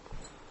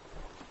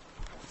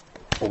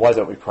Well, why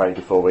don't we pray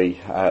before we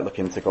look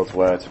into God's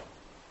Word?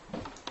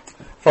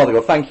 Father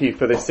God, thank you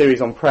for this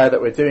series on prayer that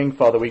we're doing.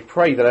 Father, we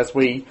pray that as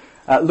we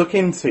look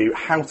into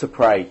how to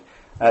pray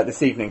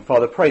this evening,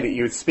 Father, pray that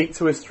you would speak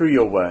to us through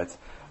your Word.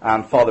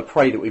 And Father,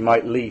 pray that we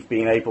might leave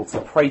being able to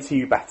pray to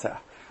you better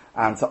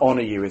and to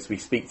honour you as we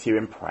speak to you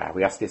in prayer.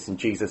 We ask this in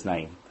Jesus'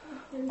 name.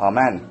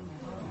 Amen.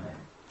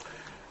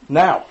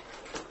 Now,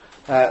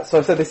 so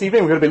I said this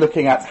evening we're going to be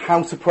looking at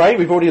how to pray.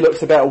 We've already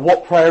looked about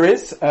what prayer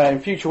is.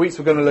 In future weeks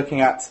we're going to be looking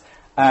at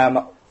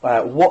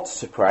what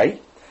to pray.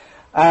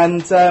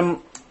 And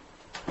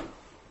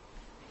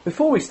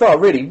before we start,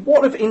 really,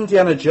 what of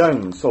Indiana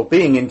Jones, or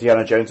being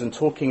Indiana Jones and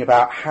talking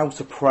about how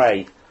to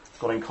pray? It's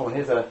got in common.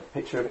 Here's a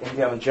picture of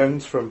Indiana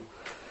Jones from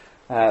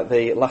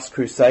the Last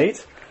Crusade.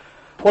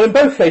 Well, in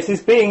both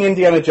cases, being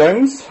Indiana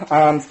Jones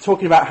and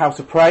talking about how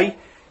to pray,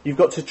 you've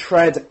got to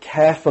tread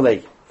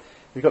carefully.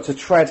 You've got to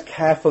tread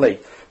carefully.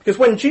 Because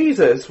when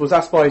Jesus was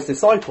asked by his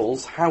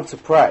disciples how to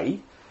pray,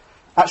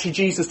 actually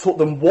Jesus taught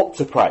them what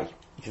to pray.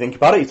 If you think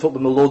about it, he taught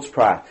them the Lord's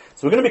Prayer.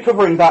 So we're going to be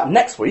covering that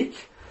next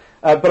week.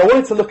 But I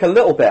wanted to look a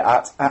little bit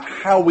at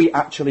how we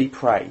actually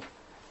pray.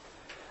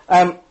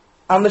 And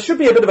there should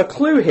be a bit of a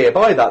clue here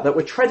by that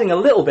we're treading a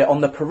little bit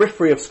on the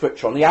periphery of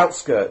Scripture, on the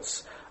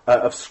outskirts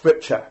of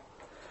Scripture.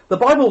 The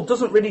Bible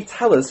doesn't really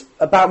tell us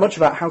much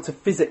about how to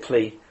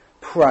physically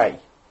pray.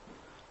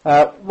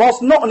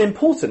 Whilst not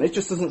unimportant, it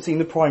just doesn't seem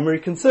the primary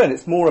concern.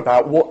 It's more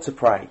about what to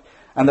pray,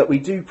 and that we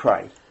do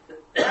pray.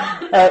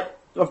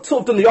 I've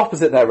sort of done the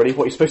opposite there, really, of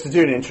what you're supposed to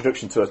do in an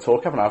introduction to a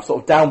talk, haven't I? I've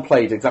sort of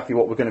downplayed exactly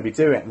what we're going to be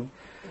doing.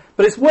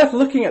 But it's worth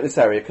looking at this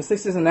area, because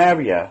this is an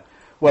area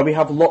where we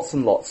have lots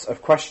and lots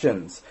of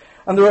questions.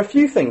 And there are a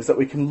few things that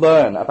we can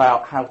learn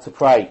about how to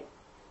pray.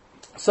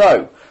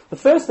 So, the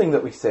first thing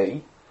that we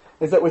see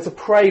is that we're to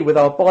pray with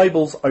our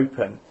Bibles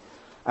open,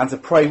 and to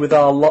pray with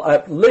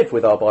live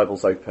with our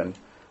Bibles open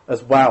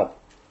as well.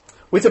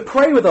 We're to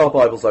pray with our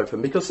Bibles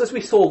open because, as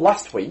we saw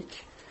last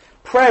week,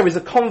 prayer is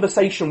a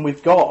conversation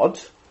with God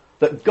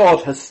that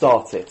God has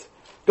started.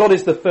 God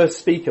is the first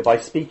speaker by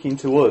speaking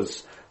to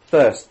us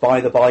first by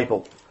the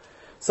Bible.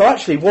 So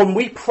actually, when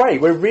we pray,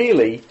 we're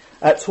really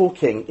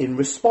talking in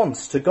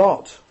response to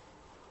God.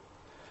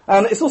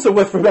 And it's also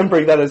worth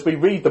remembering that as we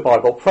read the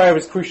Bible, prayer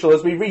is crucial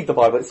as we read the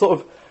Bible. It sort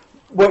of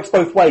works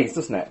both ways,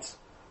 doesn't it?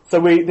 So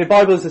the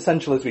Bible is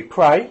essential as we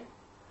pray,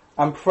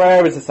 and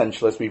prayer is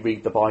essential as we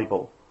read the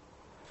Bible.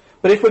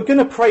 But if we're going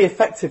to pray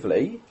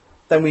effectively,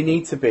 then we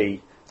need to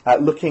be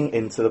looking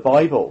into the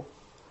Bible.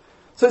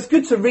 So it's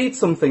good to read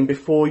something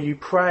before you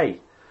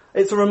pray.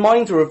 It's a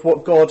reminder of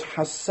what God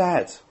has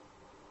said.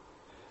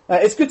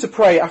 It's good to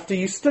pray after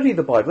you study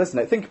the Bible, isn't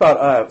it? Think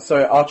about, so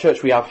at our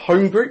church we have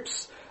home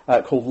groups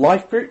called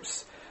life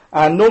groups.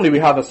 And normally we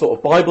have a sort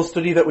of Bible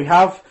study that we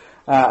have.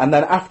 And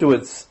then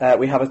afterwards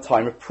we have a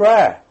time of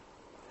prayer.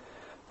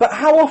 But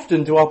how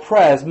often do our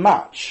prayers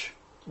match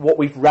what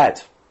we've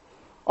read?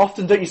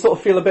 Often don't you sort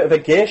of feel a bit of a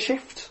gear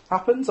shift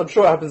happens? I'm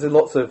sure it happens in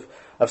lots of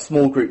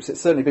small groups.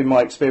 It's certainly been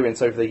my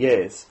experience over the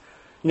years.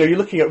 You know, you're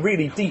looking at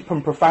really deep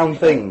and profound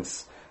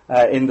things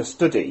in the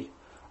study.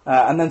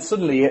 And then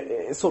suddenly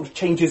it sort of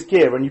changes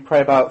gear and you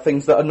pray about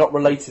things that are not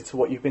related to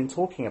what you've been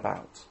talking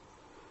about.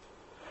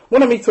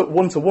 When I meet up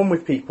one-to-one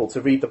with people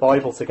to read the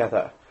Bible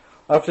together,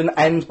 I often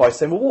end by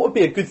saying, well, what would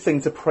be a good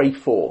thing to pray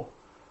for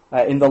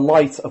in the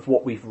light of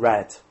what we've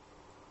read?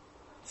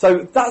 So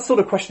that sort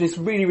of question is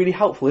really, really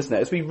helpful, isn't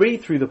it? As we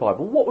read through the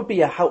Bible, what would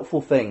be a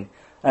helpful thing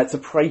to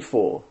pray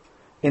for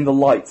in the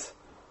light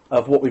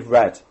of what we've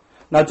read?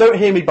 Now, don't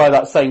hear me by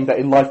that saying that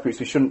in life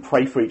groups we shouldn't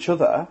pray for each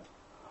other.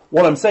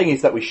 What I'm saying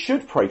is that we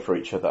should pray for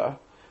each other,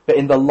 but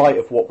in the light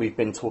of what we've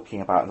been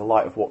talking about, in the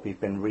light of what we've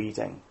been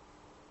reading.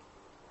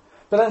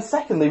 But then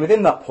secondly,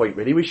 within that point,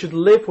 really, we should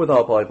live with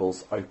our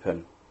Bibles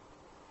open.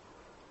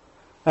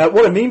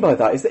 What I mean by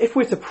that is that if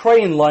we're to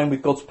pray in line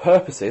with God's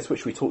purposes,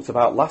 which we talked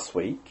about last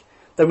week,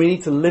 then we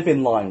need to live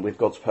in line with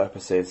God's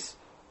purposes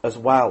as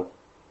well.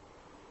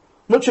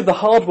 Much of the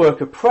hard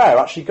work of prayer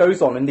actually goes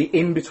on in the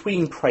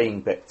in-between praying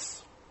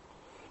bits.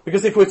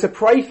 Because if we're to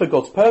pray for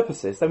God's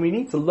purposes, then we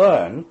need to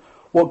learn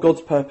what God's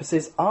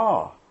purposes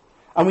are.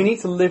 And we need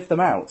to live them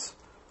out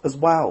as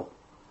well.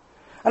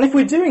 And if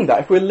we're doing that,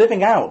 if we're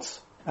living out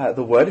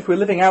the Word, if we're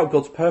living out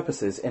God's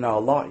purposes in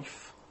our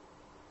life,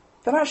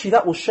 then actually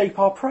that will shape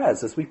our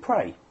prayers as we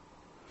pray.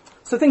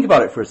 So think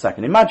about it for a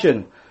second.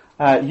 Imagine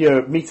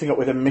you're meeting up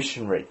with a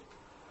missionary.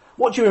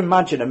 What do you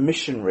imagine a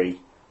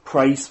missionary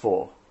prays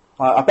for?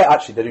 I bet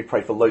actually they do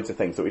pray for loads of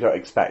things that we don't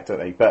expect, don't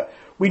they? But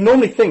we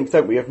normally think,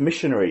 don't we, of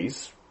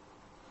missionaries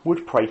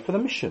would pray for the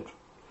mission.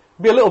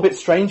 It'd be a little bit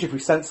strange if we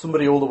sent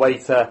somebody all the way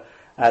to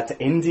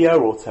India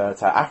or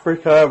to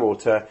Africa or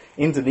to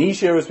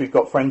Indonesia, as we've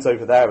got friends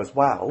over there as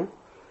well.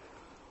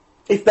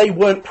 If they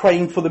weren't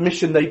praying for the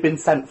mission they've been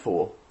sent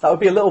for, that would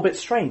be a little bit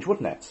strange,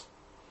 wouldn't it?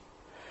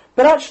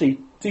 But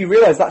actually, do you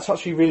realise that's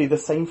actually really the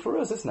same for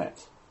us, isn't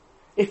it?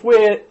 If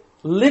we're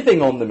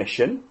living on the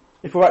mission,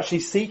 if we're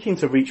actually seeking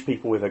to reach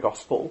people with the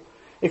gospel,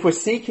 if we're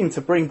seeking to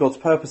bring God's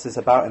purposes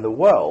about in the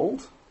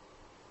world,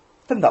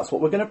 then that's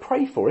what we're going to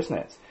pray for, isn't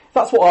it? If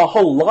that's what our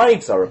whole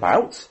lives are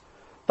about,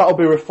 that'll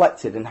be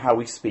reflected in how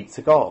we speak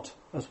to God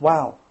as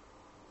well.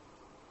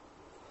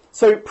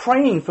 So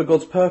praying for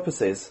God's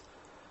purposes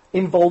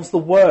involves the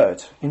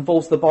Word,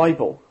 involves the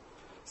Bible.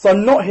 So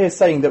I'm not here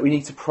saying that we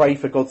need to pray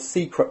for God's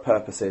secret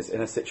purposes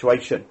in a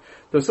situation.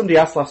 There was somebody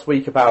asked last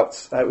week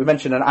about, we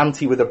mentioned an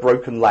auntie with a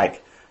broken leg.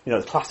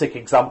 The classic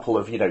example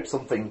of,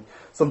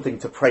 something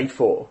to pray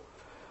for.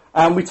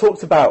 And we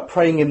talked about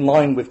praying in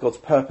line with God's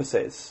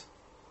purposes.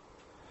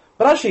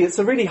 But actually, it's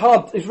really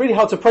hard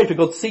to pray for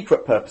God's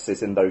secret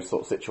purposes in those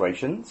sort of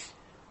situations,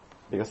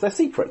 because they're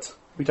secret.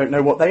 We don't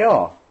know what they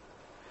are.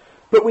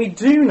 But we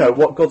do know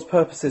what God's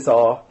purposes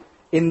are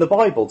in the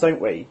Bible,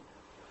 don't we?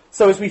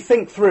 So as we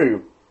think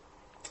through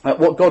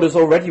what God has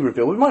already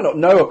revealed, we might not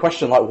know a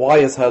question like, why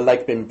has her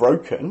leg been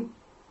broken?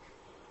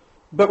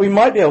 But we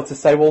might be able to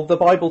say, well, the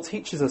Bible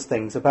teaches us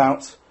things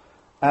about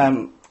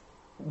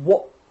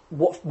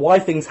why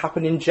things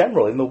happen in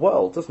general in the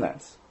world, doesn't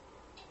it?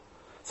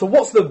 So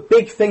what's the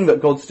big thing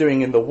that God's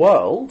doing in the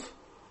world?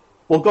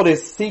 Well, God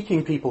is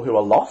seeking people who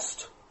are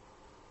lost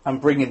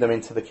and bringing them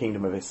into the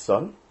kingdom of his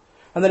Son.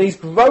 And then he's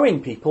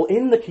growing people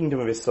in the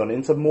kingdom of his Son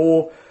into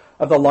more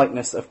of the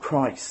likeness of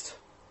Christ.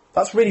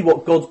 That's really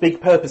what God's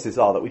big purposes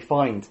are that we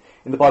find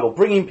in the Bible,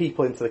 bringing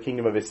people into the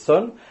kingdom of his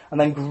Son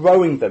and then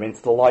growing them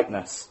into the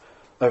likeness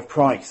of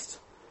Christ.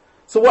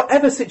 So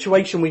whatever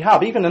situation we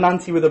have, even an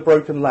auntie with a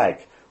broken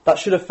leg, that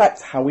should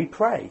affect how we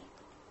pray.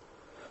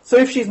 So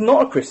if she's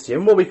not a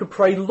Christian, well, we could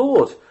pray,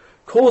 Lord,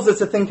 cause her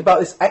to think about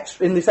this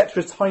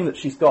extra time that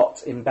she's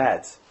got in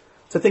bed,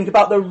 to think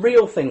about the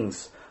real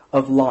things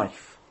of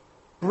life.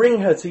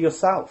 Bring her to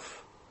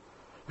yourself.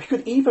 We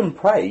could even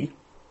pray,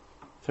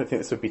 I don't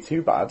think this would be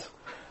too bad.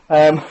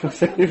 You're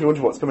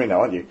wondering what's coming now,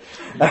 aren't you?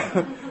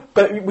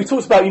 But we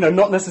talked about,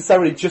 not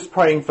necessarily just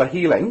praying for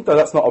healing, though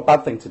that's not a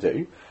bad thing to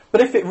do.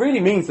 But if it really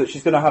means that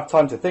she's going to have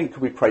time to think,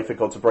 could we pray for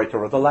God to break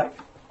her other leg?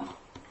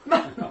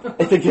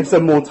 If it gives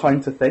her more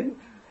time to think.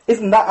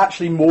 Isn't that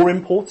actually more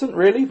important,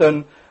 really,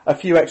 than a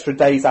few extra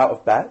days out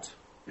of bed?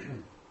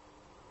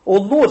 Or,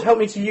 Lord, help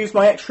me to use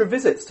my extra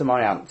visits to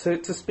my aunt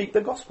to speak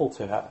the gospel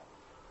to her.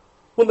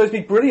 Wouldn't those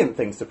be brilliant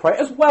things to pray,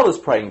 as well as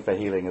praying for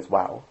healing as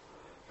well?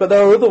 But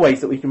there are other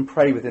ways that we can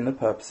pray within the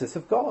purposes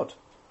of God.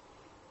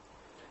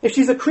 If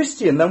she's a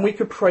Christian, then we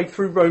could pray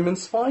through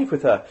Romans 5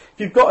 with her. If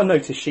you've got a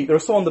notice sheet, there are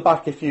some on the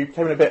back. If you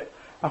came in a bit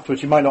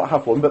afterwards, you might not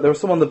have one, but there are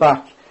some on the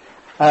back.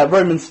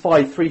 Romans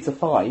 5,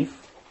 3-5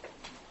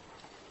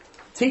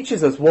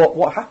 teaches us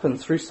what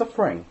happens through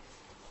suffering.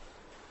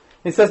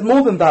 It says,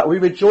 more than that, we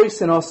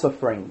rejoice in our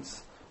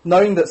sufferings,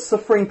 knowing that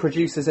suffering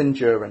produces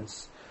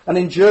endurance, and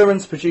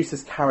endurance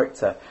produces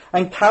character,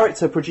 and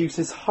character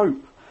produces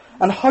hope.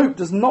 And hope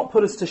does not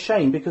put us to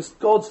shame, because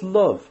God's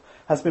love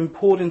has been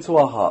poured into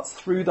our hearts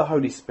through the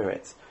Holy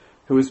Spirit,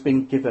 who has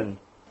been given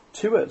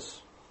to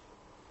us.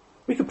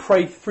 We could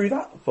pray through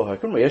that for her,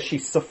 couldn't we? As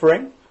she's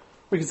suffering,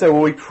 we could say,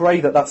 well, we pray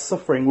that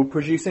suffering will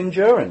produce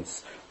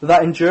endurance,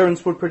 that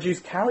endurance would produce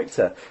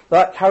character,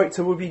 that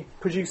character would be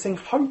producing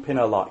hope in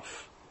her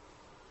life.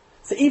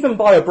 So even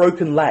by a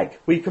broken leg,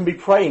 we can be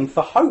praying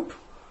for hope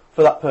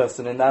for that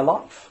person in their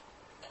life,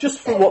 just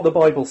for what the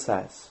Bible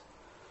says.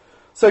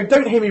 So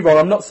don't hear me wrong,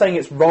 I'm not saying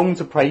it's wrong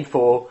to pray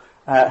for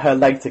her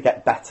leg to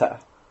get better.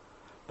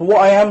 But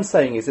what I am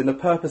saying is, in the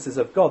purposes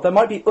of God, there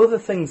might be other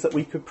things that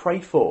we could pray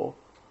for.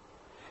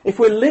 If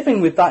we're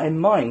living with that in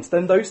mind,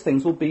 then those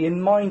things will be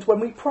in mind when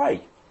we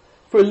pray.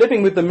 If we're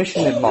living with the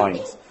mission in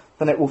mind,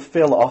 then it will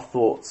fill our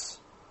thoughts.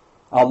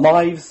 Our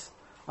lives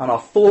and our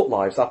thought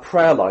lives, our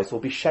prayer lives will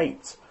be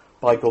shaped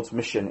by God's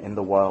mission in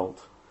the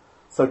world.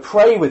 So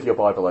pray with your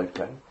Bible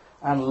open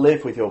and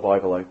live with your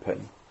Bible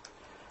open.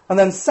 And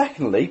then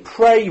secondly,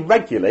 pray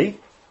regularly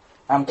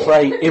and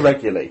pray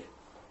irregularly.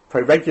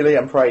 Pray regularly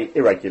and pray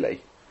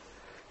irregularly.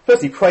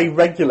 Firstly, pray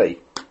regularly.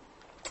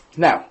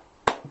 Now,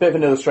 a bit of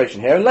an illustration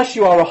here. Unless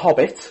you are a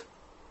hobbit,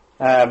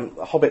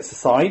 hobbits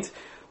aside,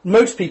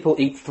 most people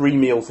eat 3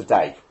 meals a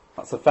day.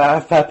 That's a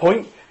fair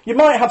point. You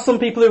might have some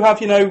people who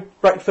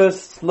have,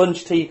 breakfast,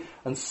 lunch, tea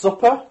and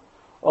supper.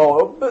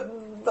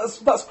 But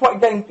that's quite,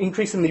 again,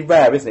 increasingly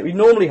rare, isn't it? We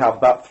normally have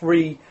about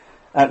 3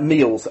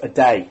 meals a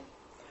day.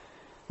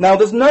 Now,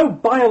 there's no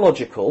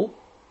biological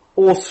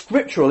or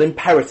scriptural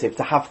imperative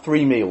to have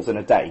 3 meals in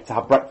a day, to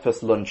have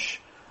breakfast, lunch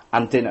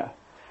and dinner.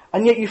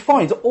 And yet you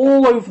find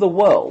all over the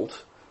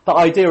world the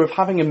idea of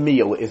having a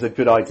meal is a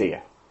good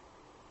idea.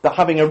 That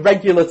having a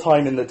regular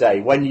time in the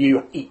day when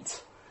you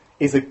eat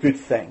is a good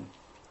thing.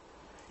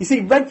 You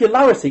see,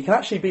 regularity can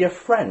actually be a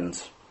friend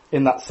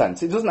in that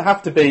sense. It doesn't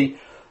have to be,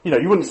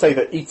 you wouldn't say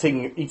that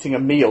eating a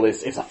meal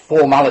is a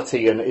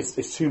formality and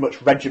is too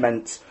much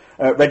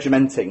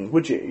regimenting,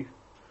 would you?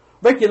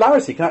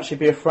 Regularity can actually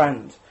be a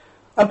friend.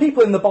 And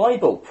people in the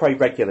Bible pray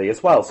regularly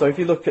as well. So if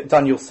you look at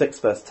Daniel 6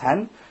 verse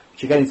 10,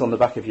 which again is on the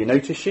back of your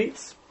notice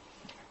sheets,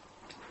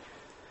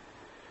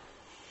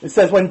 it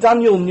says, when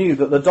Daniel knew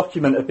that the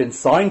document had been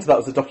signed, that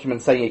was a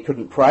document saying he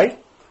couldn't pray,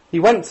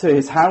 he went to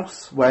his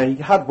house where he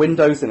had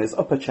windows in his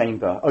upper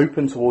chamber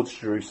open towards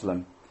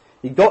Jerusalem.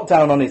 He got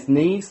down on his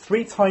knees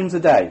 3 times a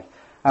day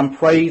and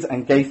prayed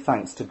and gave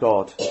thanks to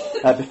God.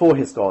 before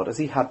his God as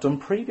he had done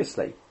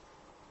previously.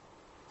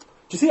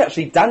 Do you see,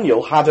 actually,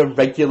 Daniel had a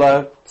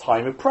regular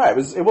time of prayer.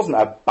 It wasn't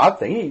a bad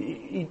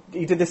thing.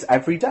 He did this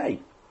every day.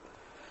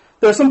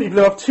 There are some people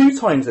who have 2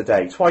 times a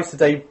day, twice a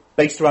day,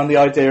 based around the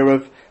idea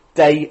of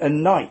day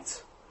and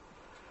night.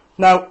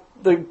 Now,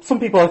 some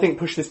people, I think,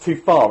 push this too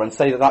far and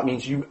say that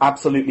means you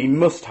absolutely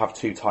must have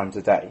 2 times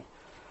a day.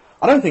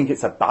 I don't think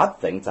it's a bad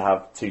thing to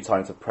have 2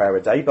 times of prayer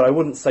a day, but I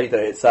wouldn't say that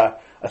it's a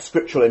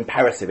scriptural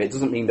imperative. It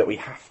doesn't mean that we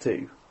have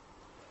to.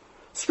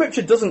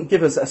 Scripture doesn't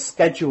give us a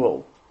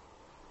schedule.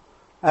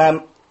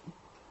 And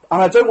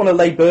I don't want to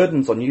lay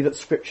burdens on you that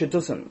Scripture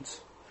doesn't.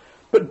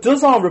 But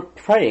does our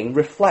praying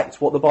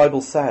reflect what the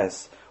Bible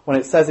says when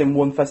it says in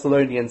 1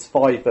 Thessalonians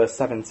 5 verse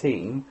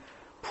 17,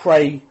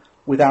 pray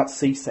without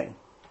ceasing?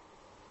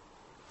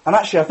 And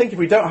actually, I think if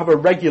we don't have a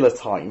regular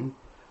time,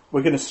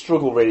 we're going to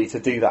struggle really to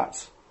do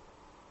that.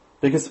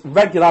 Because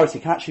regularity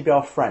can actually be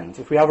our friend.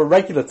 If we have a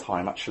regular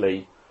time,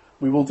 actually,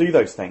 we will do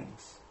those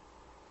things.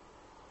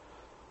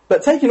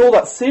 But taking all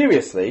that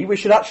seriously, we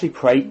should actually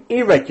pray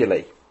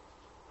irregularly.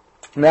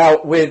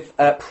 Now, with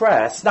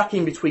prayer,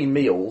 snacking between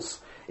meals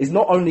is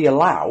not only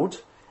allowed,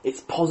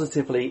 it's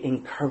positively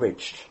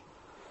encouraged.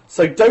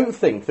 So don't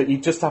think that you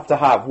just have to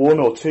have 1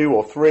 or 2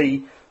 or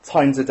 3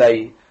 times a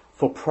day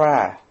for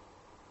prayer.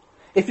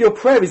 If your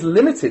prayer is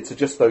limited to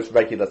just those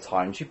regular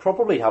times, you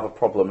probably have a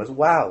problem as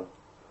well.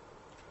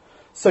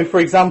 So, for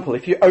example,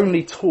 if you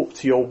only talk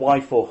to your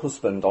wife or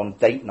husband on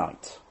date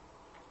night,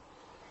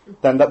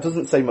 then that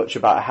doesn't say much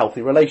about a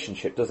healthy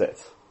relationship, does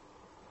it?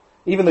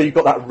 Even though you've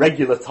got that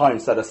regular time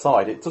set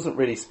aside, it doesn't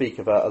really speak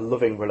of a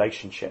loving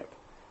relationship.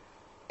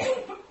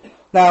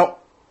 Now,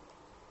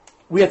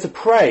 we are to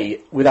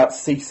pray without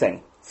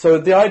ceasing. So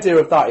the idea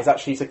of that is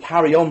actually to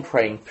carry on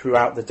praying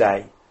throughout the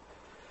day.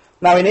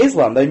 Now, in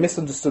Islam, they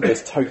misunderstood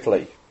this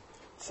totally.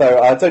 So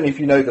I don't know if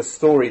you know the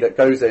story that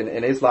goes in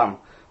Islam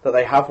that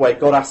they have where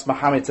God asked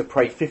Muhammad to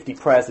pray 50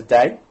 prayers a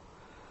day.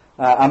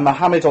 And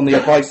Muhammad, on the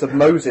advice of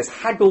Moses,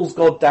 haggles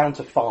God down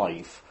to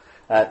 5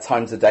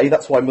 times a day.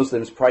 That's why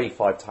Muslims pray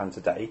 5 times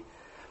a day.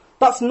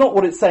 That's not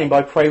what it's saying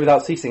by pray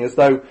without ceasing, as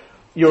though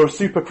you're a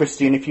super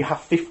Christian if you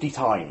have 50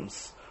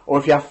 times, or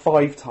if you have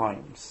 5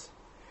 times.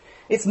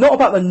 It's not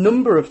about the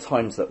number of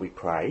times that we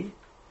pray.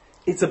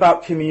 It's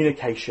about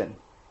communication.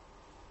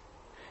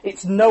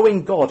 It's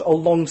knowing God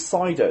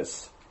alongside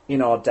us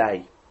in our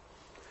day.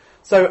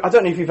 So I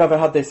don't know if you've ever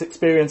had this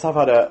experience. I've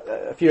had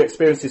a few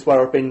experiences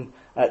where I've been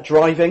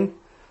driving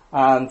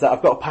and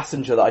I've got a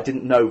passenger that I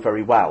didn't know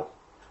very well.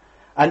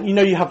 And you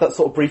know, you have that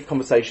sort of brief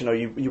conversation, oh,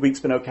 your week's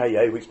been okay,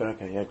 yeah, your week's been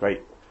okay, yeah,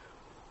 great.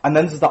 And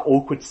then there's that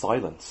awkward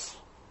silence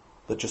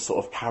that just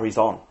sort of carries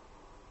on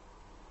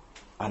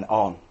and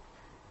on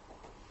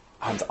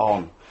and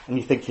on. And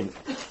you're thinking,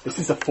 this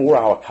is a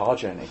 4-hour car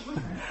journey.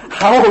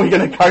 How are we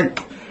going to cope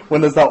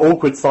when there's that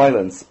awkward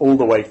silence all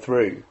the way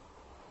through?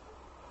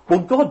 Well,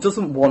 God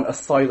doesn't want a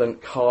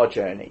silent car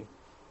journey.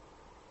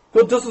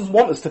 God doesn't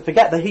want us to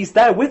forget that he's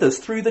there with us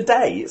through the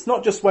day. It's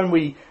not just when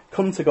we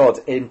come to God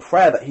in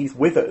prayer that he's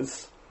with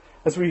us.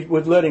 As we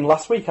were learning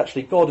last week,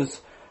 actually, God has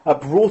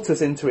brought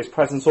us into his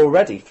presence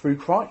already through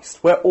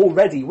Christ. We're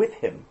already with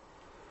him.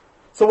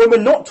 So when we're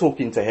not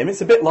talking to him,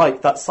 it's a bit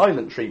like that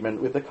silent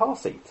treatment with the car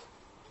seat.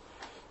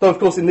 Though, of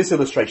course, in this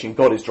illustration,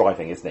 God is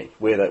driving, isn't he?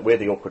 We're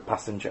the awkward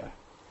passenger.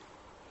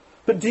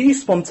 But do you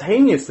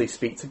spontaneously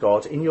speak to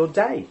God in your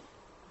day?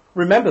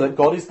 Remember that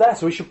God is there,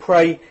 so we should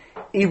pray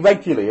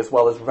irregularly as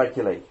well as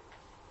regularly.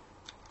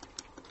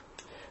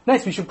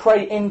 Next, we should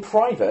pray in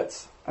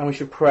private and we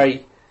should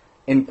pray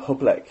in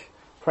public.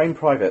 Pray in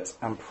private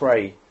and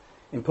pray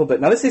in public.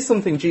 Now, this is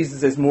something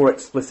Jesus is more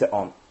explicit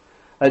on.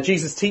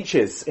 Jesus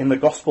teaches in the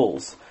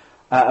Gospels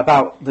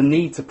about the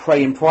need to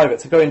pray in private,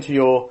 to go into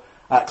your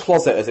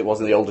closet, as it was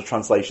in the older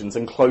translations,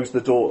 and close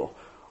the door.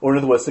 Or in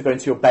other words, to go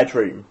into your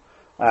bedroom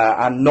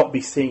and not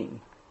be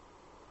seen.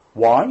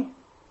 Why?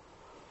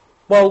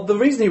 Well, the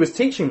reason he was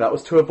teaching that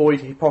was to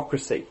avoid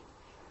hypocrisy.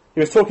 He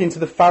was talking to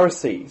the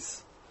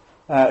Pharisees,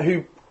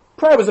 who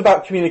prayer was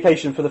about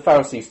communication for the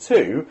Pharisees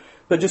too,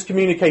 but just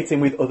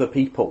communicating with other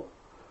people.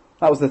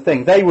 That was the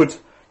thing. They would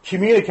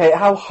communicate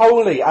how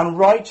holy and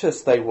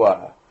righteous they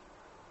were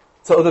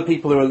to other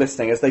people who were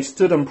listening as they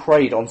stood and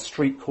prayed on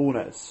street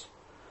corners.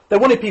 They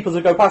wanted people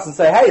to go past and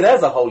say, hey,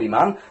 there's a holy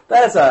man,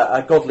 there's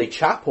a godly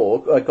chap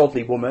or a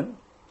godly woman.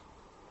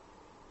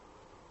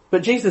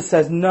 But Jesus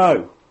says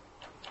no.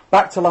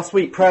 Back to last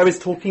week, prayer is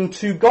talking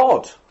to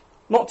God,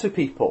 not to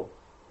people.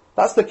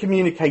 That's the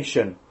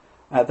communication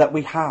that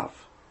we have.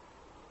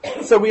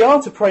 So we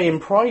are to pray in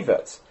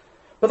private,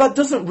 but that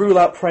doesn't rule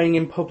out praying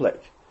in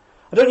public.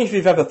 I don't know if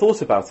you've ever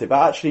thought about it,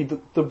 but actually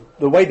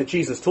the way that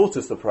Jesus taught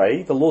us to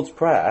pray, the Lord's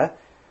Prayer,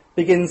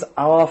 begins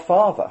our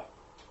Father.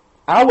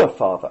 Our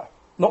Father.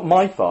 Not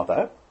my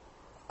Father.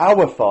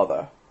 Our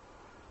Father.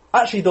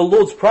 Actually, the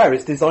Lord's Prayer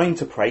is designed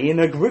to pray in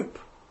a group,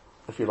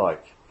 if you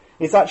like.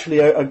 It's actually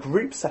a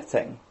group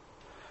setting.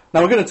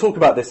 Now, we're going to talk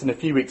about this in a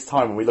few weeks'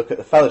 time when we look at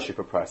the fellowship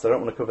of prayer, so I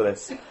don't want to cover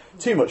this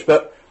too much,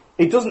 but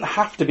it doesn't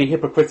have to be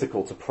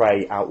hypocritical to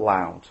pray out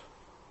loud.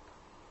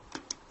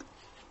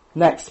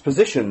 Next,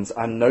 positions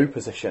and no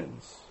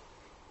positions.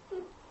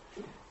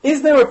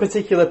 Is there a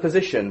particular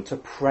position to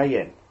pray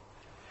in?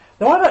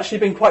 Now, I've actually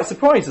been quite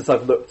surprised as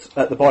I've looked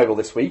at the Bible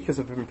this week, as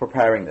I've been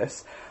preparing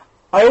this.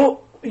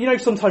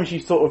 Sometimes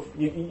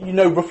you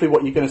know roughly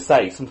what you're going to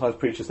say. Sometimes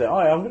preachers say,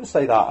 I'm going to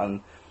say that,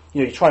 and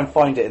you try and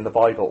find it in the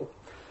Bible.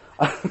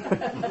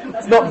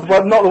 It's not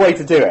the way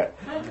to do it.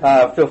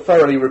 I feel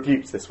thoroughly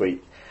rebuked this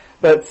week.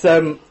 But,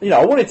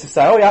 I wanted to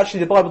say,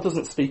 actually the Bible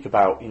doesn't speak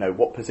about,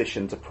 what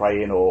position to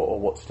pray in or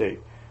what to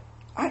do.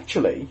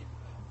 Actually,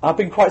 I've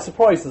been quite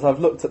surprised as I've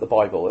looked at the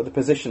Bible, at the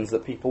positions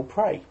that people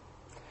pray.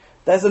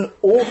 There's an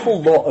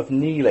awful lot of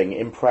kneeling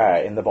in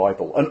prayer in the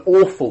Bible, an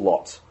awful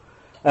lot.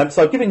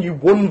 So I've given you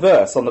one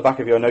verse on the back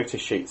of your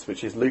notice sheets,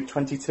 which is Luke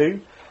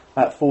 22,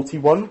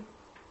 41,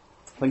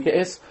 I think it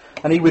is.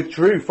 And he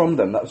withdrew from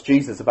them, that was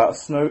Jesus, about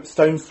a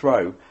stone's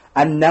throw,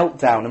 and knelt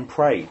down and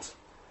prayed.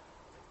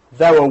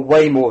 There were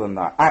way more than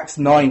that. Acts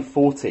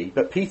 9:40,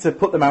 but Peter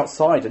put them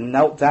outside and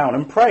knelt down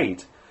and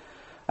prayed.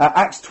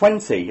 Acts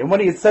 20, and when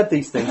he had said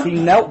these things, he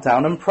knelt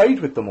down and prayed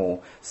with them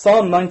all.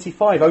 Psalm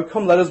 95, oh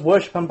come, let us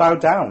worship and bow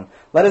down.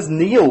 Let us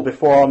kneel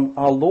before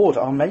our Lord,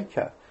 our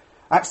Maker.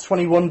 Acts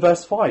 21,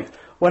 verse 5,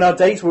 when our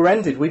days were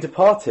ended, we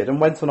departed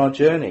and went on our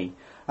journey.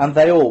 And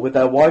they all, with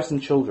their wives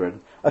and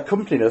children,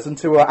 accompanied us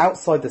until we were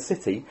outside the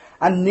city,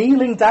 and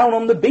kneeling down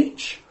on the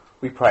beach,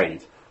 we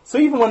prayed. So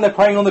even when they're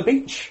praying on the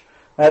beach,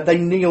 they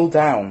kneel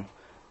down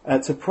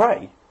to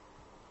pray.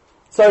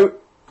 So,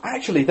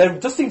 actually, there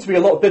does seem to be a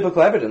lot of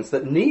biblical evidence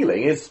that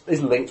kneeling is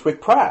linked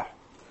with prayer.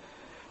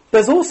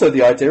 There's also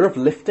the idea of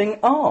lifting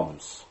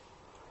arms.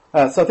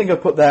 So I think I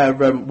put there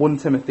 1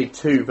 Timothy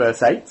 2,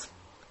 verse 8.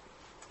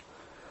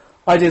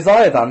 I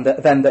desire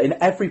then that in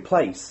every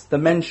place the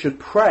men should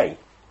pray,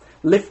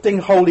 lifting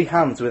holy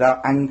hands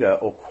without anger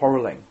or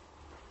quarrelling.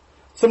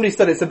 Somebody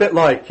said it's a bit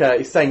like,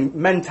 he's saying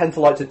men tend to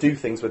like to do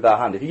things with their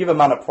hand. If you give a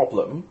man a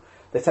problem,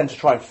 they tend to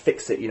try and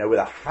fix it, with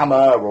a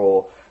hammer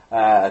or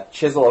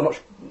chisel. I'm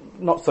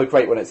not so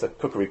great when it's a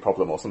cookery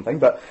problem or something,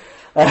 but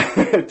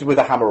with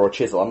a hammer or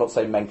chisel. I'm not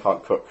saying men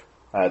can't cook.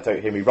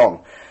 Don't hear me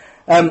wrong.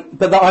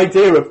 But the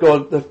idea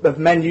of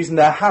men using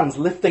their hands,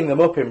 lifting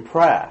them up in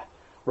prayer,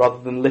 rather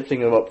than lifting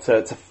them up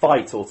to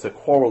fight or to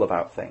quarrel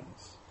about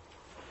things.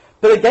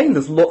 But again,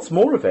 there's lots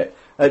more of it.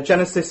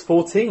 Genesis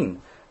 14,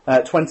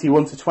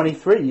 21 to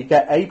 23, you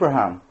get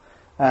Abraham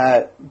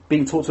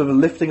being taught to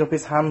lifting up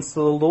his hands to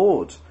the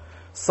Lord.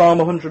 Psalm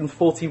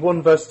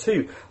 141, verse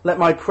 2, let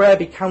my prayer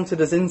be counted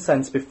as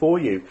incense before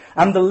you,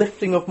 and the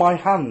lifting of my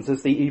hands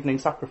as the evening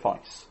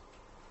sacrifice.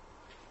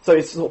 So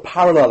it's sort of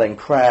paralleling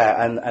prayer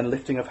and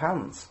lifting of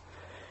hands.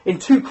 In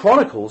 2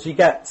 Chronicles, you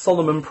get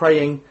Solomon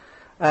praying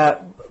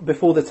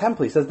before the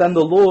temple. He says,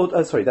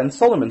 then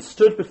Solomon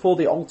stood before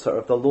the altar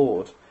of the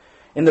Lord,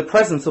 in the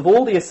presence of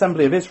all the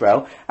assembly of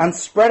Israel, and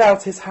spread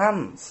out his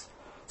hands.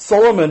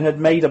 Solomon had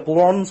made a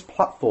bronze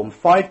platform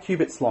 5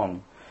 cubits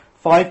long,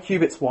 5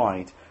 cubits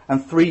wide,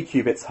 and 3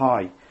 cubits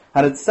high,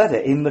 and had set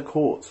it in the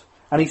court.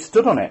 And he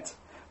stood on it.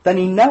 Then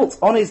he knelt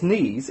on his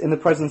knees in the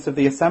presence of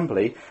the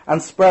assembly,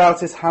 and spread out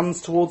his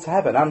hands towards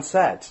heaven, and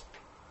said.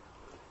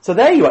 So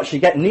there you actually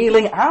get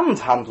kneeling and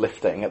hand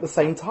lifting at the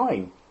same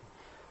time.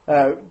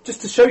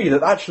 Just to show you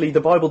that actually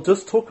the Bible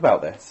does talk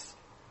about this.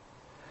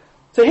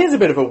 So here's a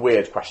bit of a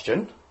weird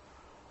question.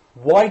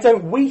 Why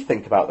don't we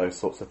think about those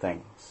sorts of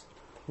things?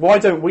 Why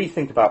don't we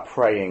think about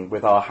praying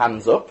with our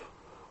hands up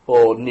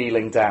or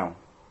kneeling down?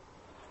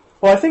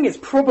 Well, I think it's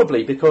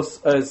probably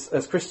because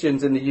as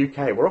Christians in the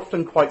UK, we're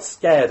often quite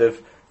scared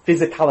of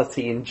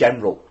physicality in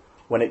general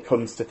when it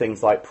comes to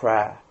things like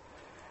prayer.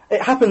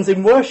 It happens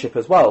in worship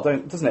as well,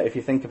 doesn't it, if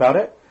you think about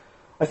it?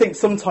 I think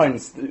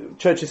sometimes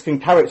churches can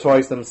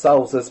characterise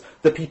themselves as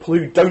the people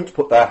who don't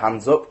put their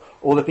hands up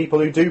or the people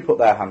who do put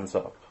their hands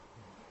up.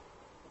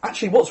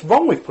 Actually, what's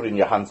wrong with putting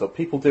your hands up?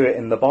 People do it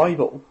in the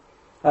Bible.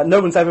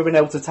 No one's ever been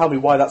able to tell me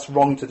why that's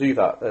wrong to do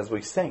that as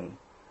we sing.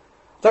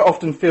 I don't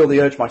often feel the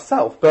urge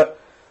myself, but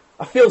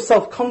I feel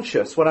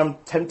self-conscious when I'm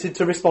tempted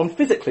to respond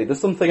physically. There's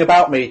something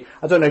about me,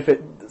 I don't know if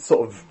it's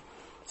sort of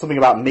something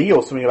about me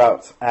or something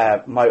about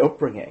my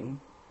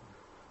upbringing,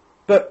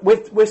 but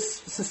we're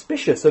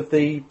suspicious of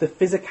the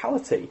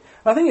physicality. And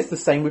I think it's the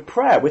same with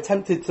prayer. We're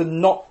tempted to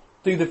not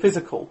do the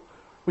physical.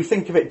 We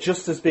think of it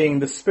just as being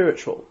the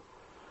spiritual.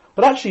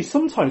 But actually,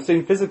 sometimes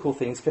doing physical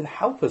things can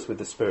help us with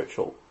the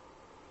spiritual.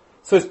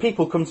 So as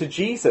people come to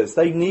Jesus,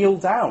 they kneel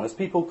down. As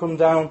people come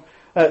down,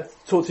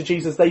 talk to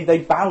Jesus, they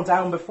bow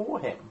down before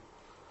him.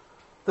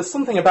 There's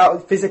something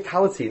about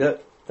physicality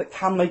that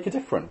can make a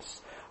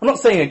difference. I'm not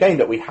saying again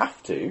that we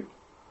have to,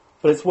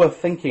 but it's worth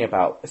thinking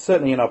about,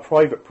 certainly in our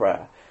private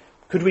prayer.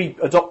 Could we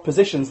adopt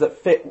positions that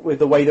fit with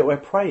the way that we're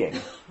praying?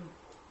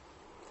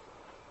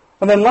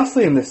 And then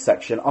lastly in this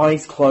section,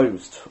 eyes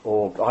closed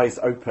or eyes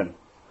open.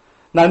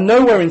 Now,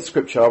 nowhere in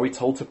Scripture are we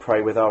told to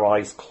pray with our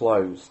eyes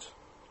closed.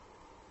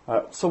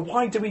 So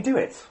why do we do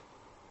it?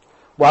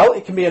 Well,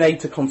 it can be an aid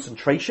to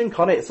concentration,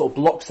 can't it? It sort of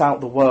blocks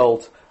out the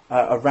world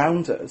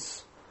around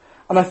us.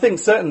 And I think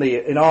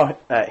certainly in our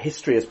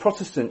history as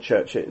Protestant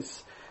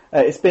churches,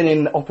 it's been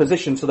in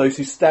opposition to those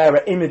who stare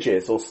at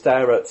images or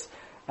stare at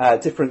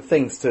different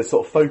things to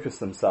sort of focus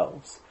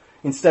themselves.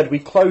 Instead, we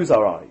close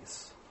our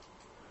eyes.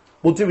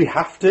 Well, do we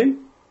have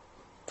to?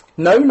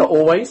 No, not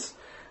always.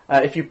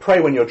 If you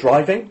pray when you're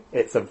driving,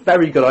 it's a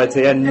very good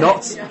idea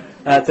not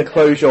to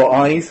close your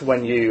eyes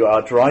when you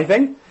are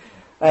driving.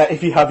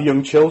 If you have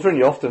young children,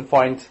 you often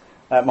find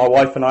my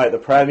wife and I at the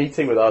prayer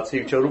meeting with our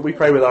 2 children, we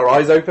pray with our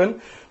eyes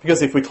open,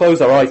 because if we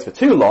close our eyes for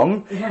too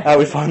long,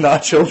 we find that our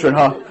children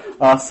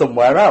are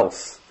somewhere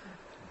else.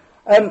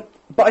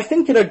 But I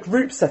think in a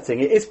group setting,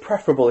 it is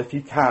preferable if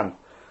you can.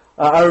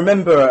 I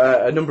remember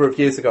a number of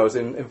years ago, I was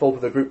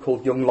involved with a group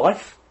called Young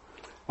Life,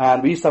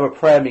 and we used to have a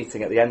prayer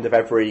meeting at the end of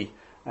every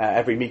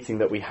meeting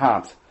that we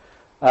had.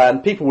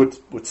 And people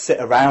would sit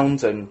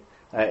around and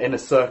in a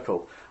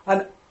circle.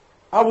 And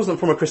I wasn't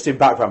from a Christian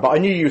background, but I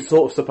knew you were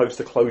sort of supposed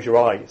to close your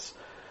eyes.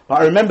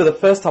 But I remember the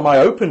first time I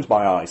opened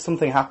my eyes,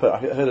 something happened, I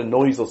heard a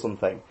noise or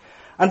something,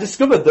 and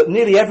discovered that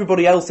nearly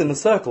everybody else in the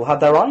circle had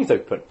their eyes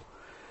open.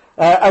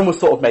 And was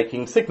sort of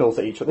making signals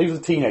at each other. These were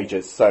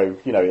teenagers, so,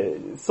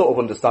 it's sort of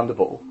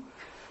understandable.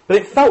 But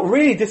it felt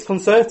really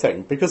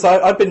disconcerting, because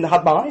I'd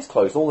had my eyes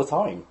closed all the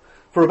time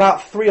for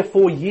about 3 or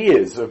 4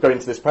 years of going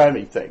to this prayer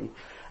meeting,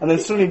 and then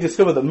suddenly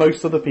discovered that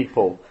most other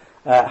people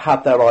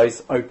had their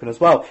eyes open as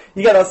well.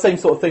 You get that same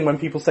sort of thing when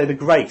people say the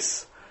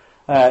grace.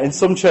 In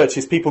some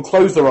churches, people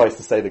close their eyes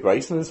to say the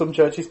grace, and in some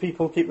churches,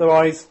 people keep their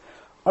eyes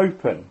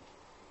open.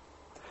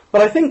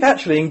 But I think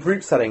actually in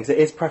group settings, it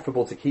is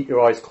preferable to keep your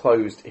eyes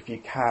closed if you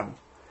can.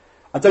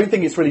 I don't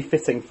think it's really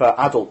fitting for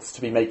adults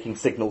to be making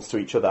signals to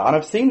each other. And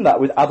I've seen that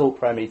with adult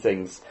prayer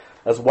meetings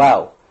as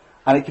well.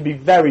 And it can be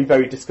very,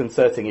 very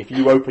disconcerting if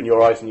you open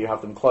your eyes and you have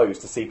them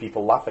closed to see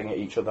people laughing at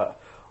each other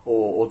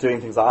or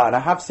doing things like that. And I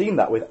have seen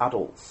that with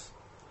adults.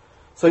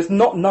 So it's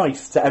not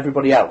nice to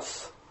everybody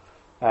else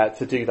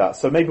to do that.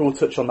 So maybe we'll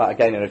touch on that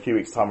again in a few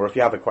weeks' time. Or if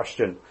you have a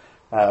question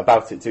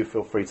about it, do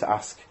feel free to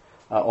ask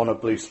on a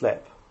blue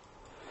slip.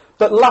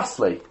 But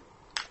lastly,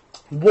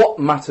 what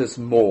matters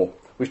more?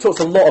 We've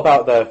talked a lot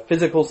about the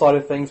physical side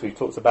of things. We've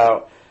talked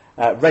about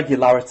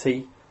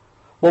regularity.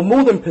 Well,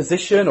 more than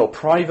position or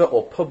private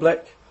or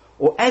public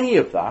or any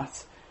of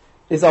that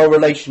is our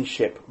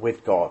relationship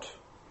with God.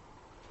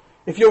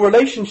 If your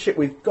relationship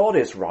with God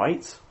is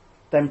right,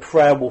 then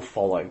prayer will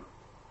follow.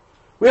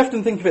 We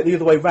often think of it the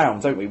other way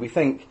round, don't we? We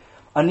think,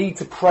 I need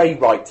to pray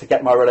right to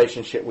get my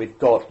relationship with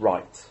God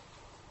right.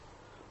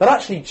 But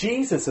actually,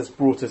 Jesus has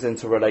brought us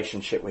into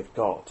relationship with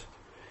God.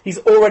 He's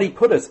already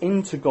put us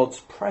into God's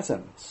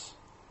presence.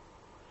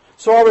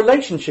 So our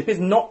relationship is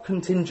not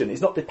contingent,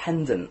 it's not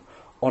dependent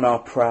on our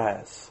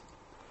prayers.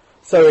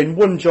 So in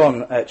 1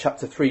 John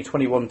chapter 3,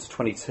 21 to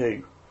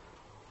 22,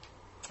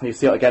 you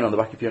see it again on the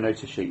back of your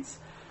notice sheets.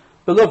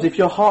 Beloved, if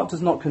our heart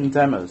does not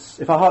condemn us,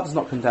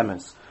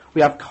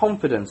 we have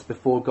confidence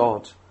before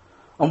God.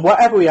 And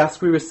whatever we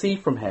ask, we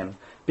receive from him,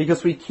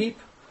 because we keep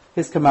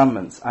his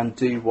commandments and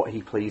do what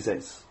he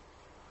pleases.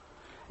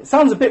 It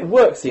sounds a bit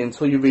worksy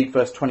until you read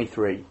verse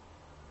 23.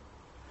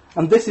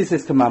 And this is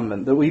his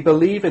commandment, that we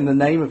believe in the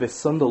name of his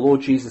Son, the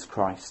Lord Jesus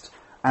Christ,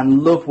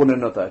 and love one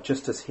another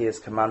just as he has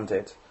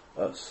commanded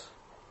us.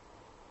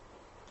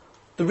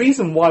 The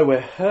reason why we're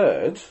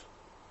heard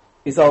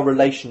is our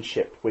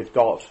relationship with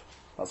God.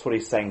 That's what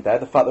he's saying there,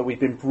 the fact that we've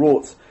been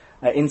brought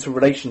into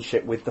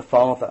relationship with the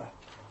Father.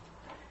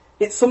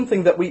 It's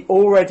something that we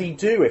already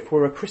do if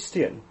we're a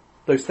Christian.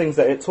 Those things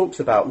that it talks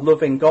about,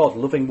 loving God,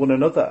 loving one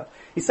another.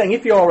 He's saying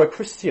if you are a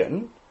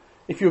Christian,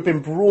 if you have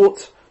been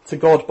brought to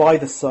God by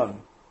the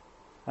Son,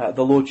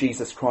 the Lord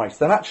Jesus Christ,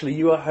 then actually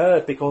you are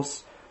heard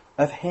because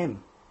of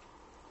him.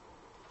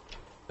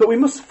 But we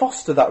must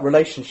foster that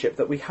relationship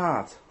that we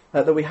have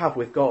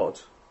with God.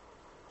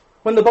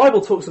 When the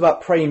Bible talks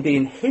about praying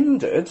being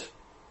hindered,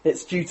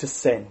 it's due to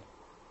sin.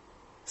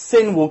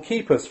 Sin will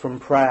keep us from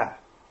prayer.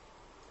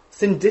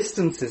 Sin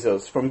distances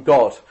us from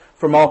God,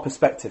 from our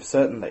perspective,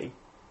 certainly.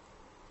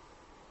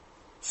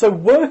 So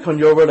work on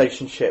your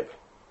relationship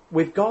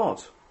with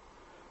God.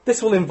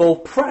 This will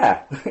involve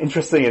prayer,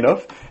 interesting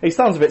enough. It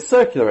sounds a bit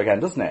circular again,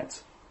 doesn't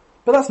it?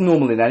 But that's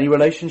normal in any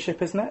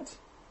relationship, isn't it?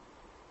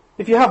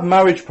 If you have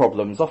marriage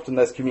problems, often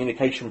there's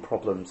communication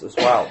problems as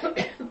well.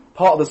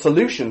 Part of the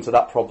solution to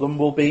that problem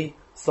will be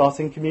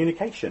starting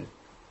communication,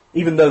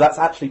 even though that's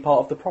actually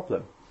part of the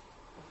problem.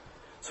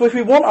 So if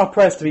we want our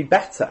prayers to be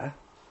better,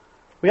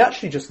 we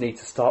actually just need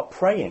to start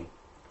praying,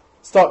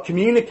 start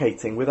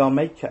communicating with our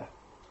Maker.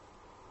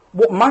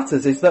 What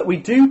matters is that we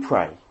do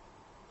pray.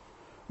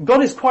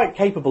 God is quite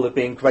capable of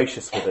being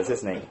gracious with us,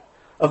 isn't he?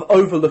 Of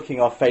overlooking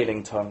our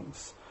failing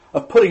tongues,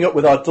 of putting up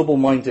with our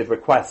double-minded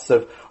requests,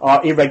 of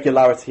our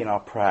irregularity in our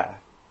prayer.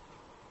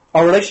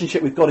 Our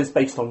relationship with God is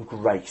based on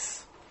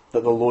grace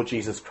that the Lord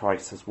Jesus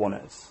Christ has won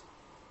us.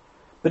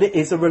 But it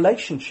is a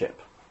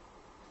relationship.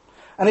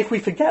 And if we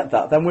forget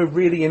that, then we're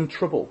really in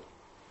trouble.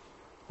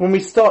 When we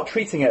start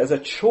treating it as a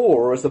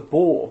chore or as a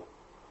bore,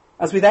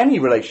 as with any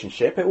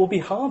relationship, it will be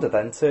harder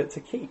then to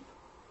keep.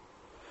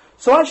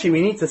 So actually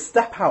we need to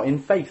step out in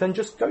faith and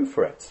just go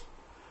for it.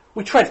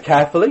 We tread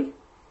carefully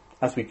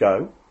as we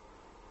go,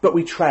 but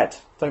we tread,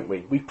 don't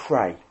we? We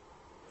pray.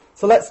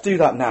 So let's do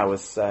that now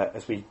as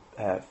we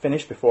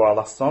finish before our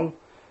last song,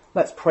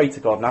 let's pray to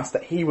God and ask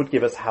that he would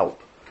give us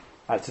help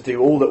to do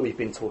all that we've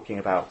been talking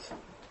about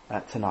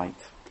tonight.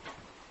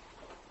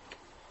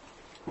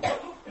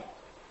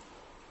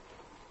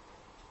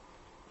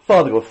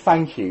 Father God,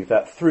 thank you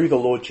that through the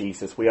Lord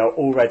Jesus we are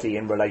already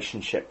in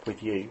relationship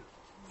with you.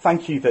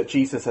 Thank you that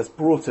Jesus has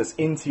brought us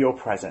into your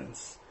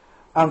presence.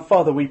 And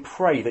Father, we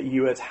pray that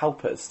you would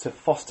help us to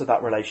foster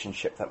that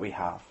relationship that we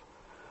have.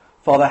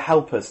 Father,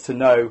 help us to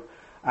know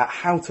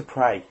how to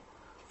pray.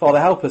 Father,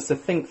 help us to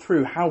think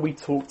through how we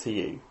talk to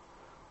you.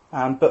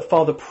 But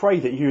Father, pray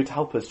that you would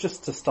help us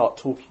just to start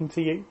talking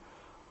to you.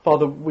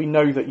 Father, we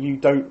know that you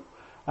don't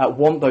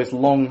want those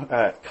long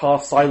car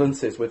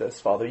silences with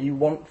us, Father. You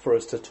want for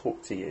us to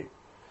talk to you.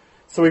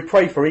 So we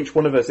pray for each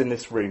one of us in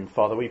this room,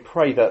 Father. We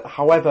pray that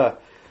however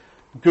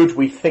good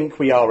we think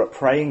we are at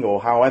praying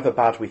or however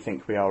bad we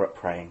think we are at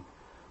praying,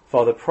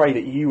 Father, pray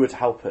that you would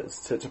help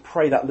us to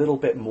pray that little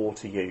bit more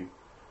to you,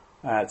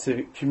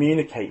 to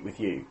communicate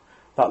with you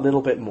that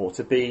little bit more,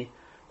 to be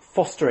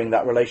fostering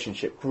that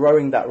relationship,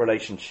 growing that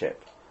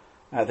relationship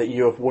that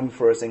you have won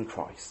for us in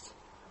Christ.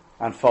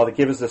 And Father,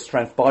 give us the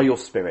strength by your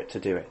Spirit to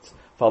do it.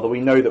 Father, we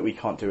know that we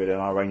can't do it in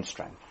our own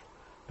strength.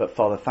 But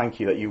Father, thank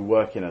you that you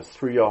work in us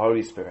through your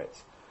Holy Spirit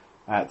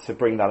to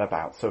bring that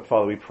about. So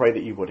Father, we pray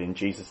that you would in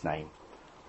Jesus' name.